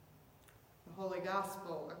Holy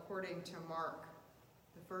Gospel according to Mark,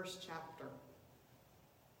 the first chapter.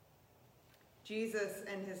 Jesus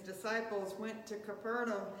and his disciples went to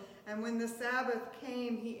Capernaum, and when the Sabbath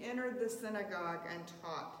came, he entered the synagogue and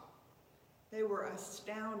taught. They were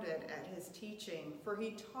astounded at his teaching, for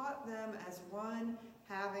he taught them as one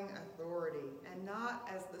having authority, and not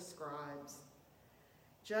as the scribes.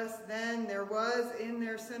 Just then there was in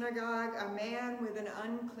their synagogue a man with an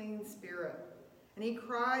unclean spirit, and he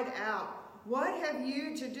cried out, "What have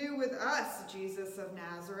you to do with us, Jesus of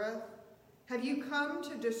Nazareth? Have you come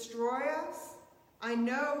to destroy us? I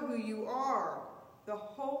know who you are, the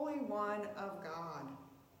Holy One of God."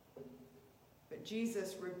 But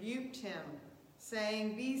Jesus rebuked him,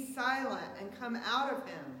 saying, "Be silent and come out of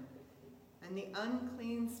him." And the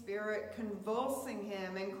unclean spirit, convulsing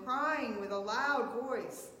him and crying with a loud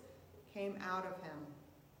voice, came out of him.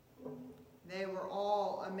 They were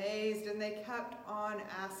all amazed, and they kept on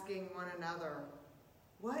asking one another,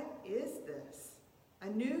 "What is this? A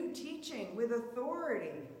new teaching with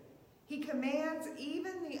authority. He commands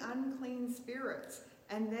even the unclean spirits,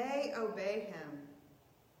 and they obey him."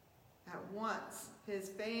 At once his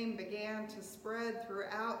fame began to spread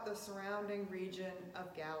throughout the surrounding region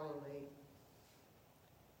of Galilee.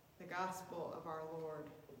 The Gospel of our Lord.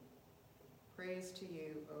 Praise to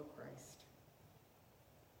you, O Christ.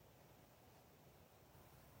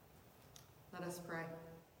 Let us pray.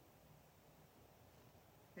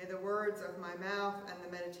 May the words of my mouth and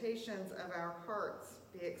the meditations of our hearts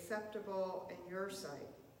be acceptable in your sight,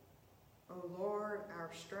 O Lord,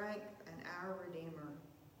 our strength and our Redeemer.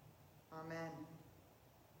 Amen.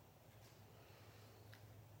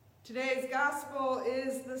 Today's gospel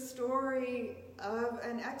is the story of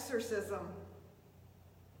an exorcism.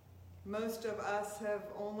 Most of us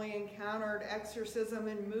have only encountered exorcism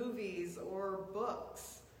in movies or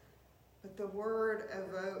books, but the word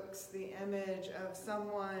evokes the image of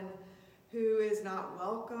someone who is not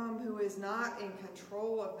welcome, who is not in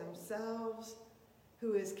control of themselves,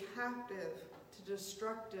 who is captive to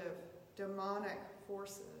destructive, demonic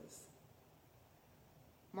forces.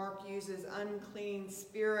 Mark uses unclean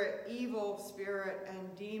spirit, evil spirit,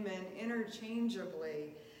 and demon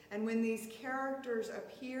interchangeably. And when these characters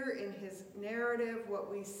appear in his narrative,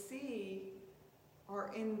 what we see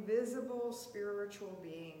are invisible spiritual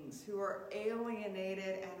beings who are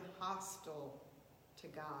alienated and hostile to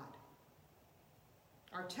God.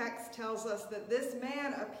 Our text tells us that this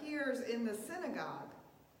man appears in the synagogue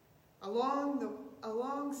alongside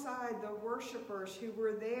the worshipers who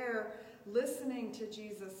were there listening to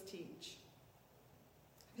Jesus teach.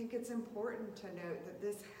 I think it's important to note that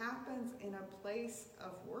this happens in a place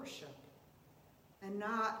of worship and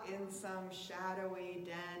not in some shadowy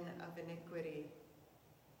den of iniquity.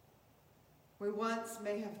 We once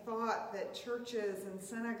may have thought that churches and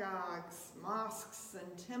synagogues, mosques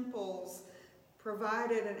and temples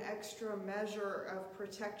provided an extra measure of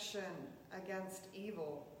protection against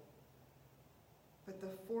evil. But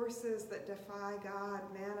the forces that defy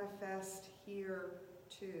God manifest here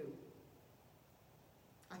too.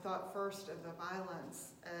 I thought first of the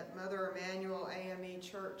violence at Mother Emanuel AME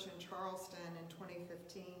Church in Charleston in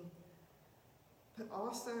 2015, but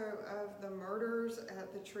also of the murders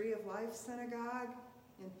at the Tree of Life Synagogue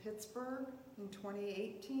in Pittsburgh in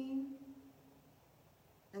 2018,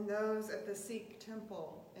 and those at the Sikh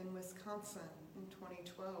Temple in Wisconsin in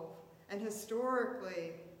 2012, and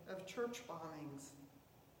historically of church bombings,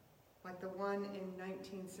 like the one in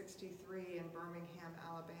 1963 in Birmingham,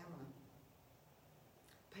 Alabama.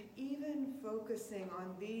 But even focusing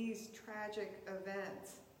on these tragic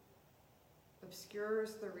events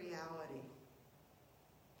obscures the reality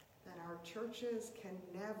that our churches can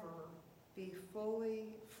never be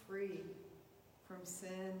fully free from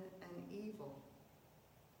sin and evil.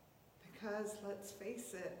 Because, let's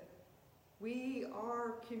face it, we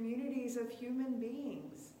are communities of human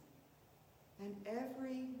beings, and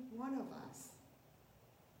every one of us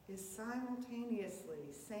is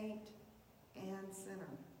simultaneously saint and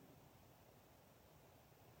sinner.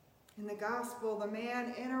 In the gospel, the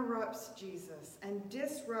man interrupts Jesus and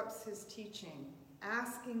disrupts his teaching,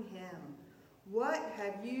 asking him, "What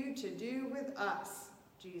have you to do with us,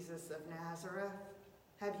 Jesus of Nazareth?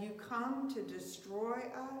 Have you come to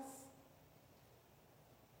destroy us?"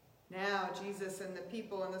 Now, Jesus and the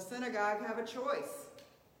people in the synagogue have a choice.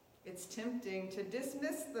 It's tempting to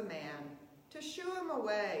dismiss the man, to shoo him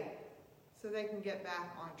away so they can get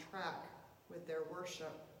back on track with their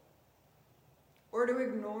worship. Or to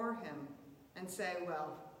ignore him and say,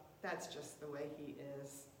 well, that's just the way he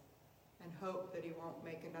is, and hope that he won't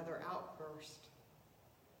make another outburst.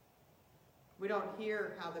 We don't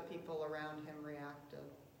hear how the people around him reacted,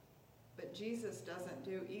 but Jesus doesn't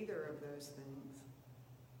do either of those things.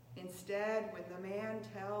 Instead, when the man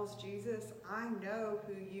tells Jesus, "I know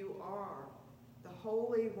who you are, the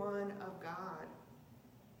Holy One of God,"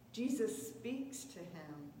 Jesus speaks to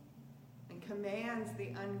him and commands the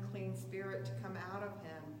unclean spirit to come out of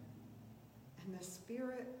him. And the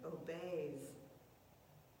spirit obeys.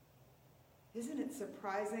 Isn't it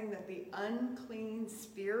surprising that the unclean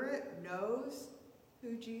spirit knows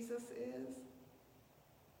who Jesus is?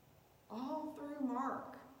 All through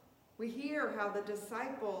Mark, we hear how the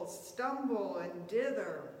disciples stumble and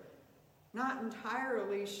dither, not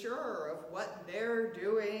entirely sure of what they're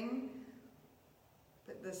doing.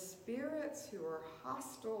 But the spirits who are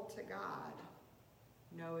hostile to God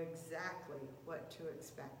know exactly what to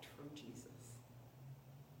expect from Jesus.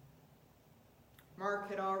 Mark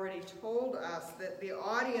had already told us that the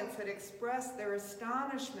audience had expressed their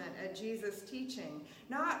astonishment at Jesus' teaching,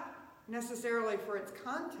 not necessarily for its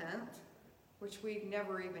content, which we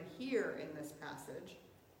never even hear in this passage,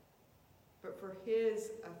 but for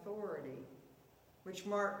his authority, which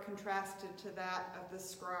Mark contrasted to that of the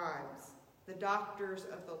scribes, the doctors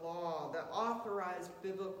of the law, the authorized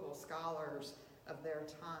biblical scholars of their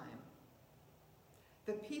time.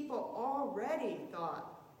 The people already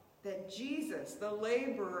thought that Jesus, the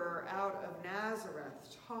laborer out of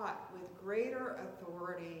Nazareth, taught with greater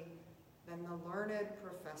authority than the learned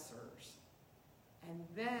professors. And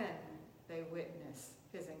then they witness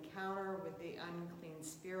his encounter with the unclean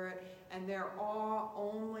spirit, and their awe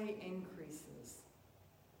only increases.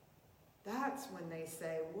 That's when they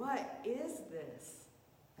say, "What is this?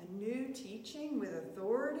 A new teaching with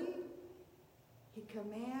authority?" He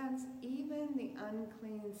commands even the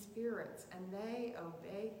unclean spirits, and they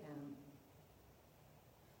obey him.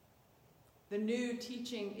 The new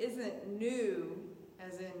teaching isn't new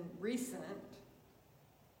as in recent,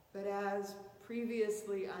 but as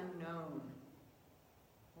previously unknown,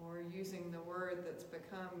 or using the word that's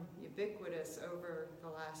become ubiquitous over the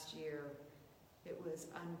last year, it was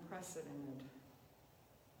unprecedented.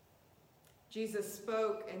 Jesus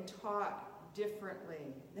spoke and taught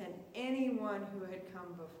differently than anyone who had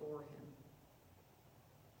come before him.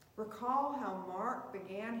 Recall how Mark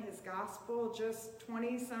began his gospel just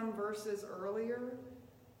 20-some verses earlier.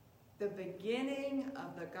 The beginning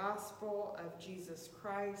of the gospel of Jesus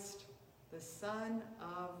Christ, the Son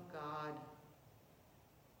of God.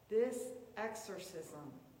 This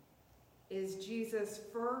exorcism is Jesus'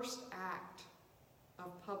 first act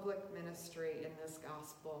of public ministry in this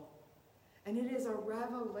gospel. And it is a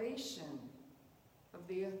revelation of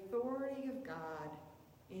the authority of God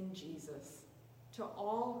in Jesus to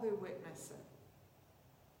all who witness it.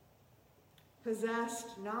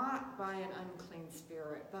 Possessed not by an unclean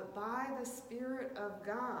spirit, but by the Spirit of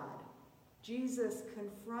God, Jesus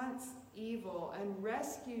confronts evil and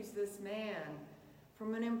rescues this man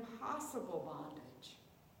from an impossible bondage.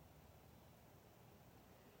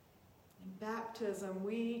 In baptism,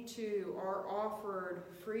 we too are offered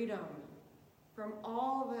freedom from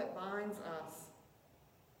all that binds us.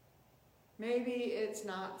 Maybe it's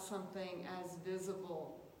not something as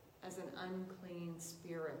visible as an unclean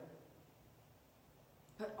spirit,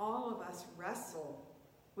 but all of us wrestle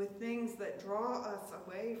with things that draw us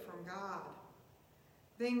away from God.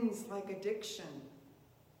 Things like addiction,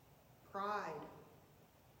 pride,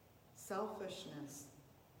 selfishness,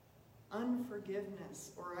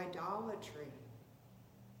 unforgiveness, or idolatry.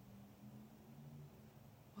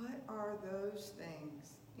 What are those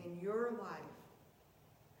things in your life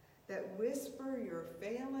that whisper your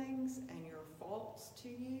failings and your faults to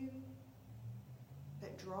you,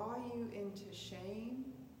 that draw you into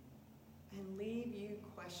shame and leave you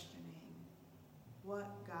questioning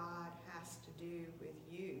what God has to do with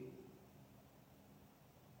you?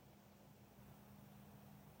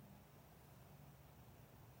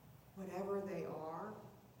 Whatever they are,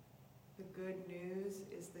 the good news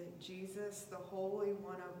is that Jesus, the Holy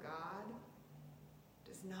One of God,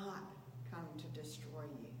 does not come to destroy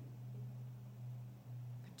you,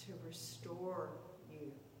 but to restore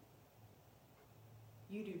you.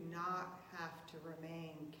 You do not have to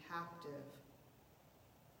remain captive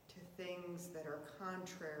to things that are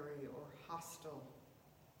contrary or hostile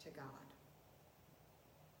to God.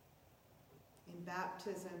 In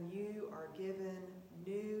baptism, you are given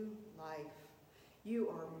new life. You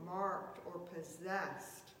are marked or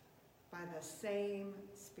possessed by the same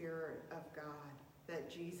Spirit of God that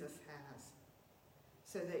Jesus has,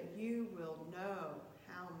 so that you will know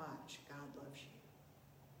how much God loves you.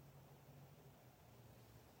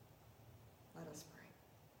 Let us pray.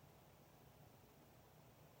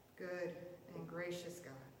 Good and gracious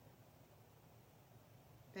God,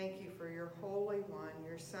 thank you for your holy One,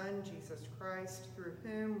 your Son, Jesus Christ, through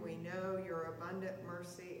whom we know your abundant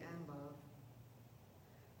mercy and love.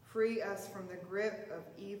 Free us from the grip of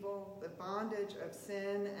evil, the bondage of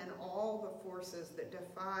sin, and all the forces that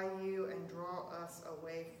defy you and draw us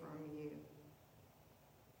away from you.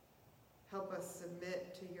 Help us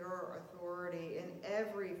submit to your authority in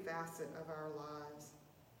every facet of our lives,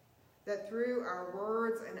 that through our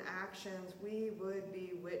words and actions we would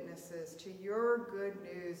be witnesses to your good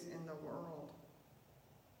news in the world.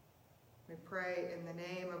 We pray in the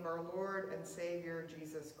name of our Lord and Savior,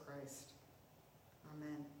 Jesus Christ.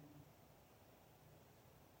 Amen.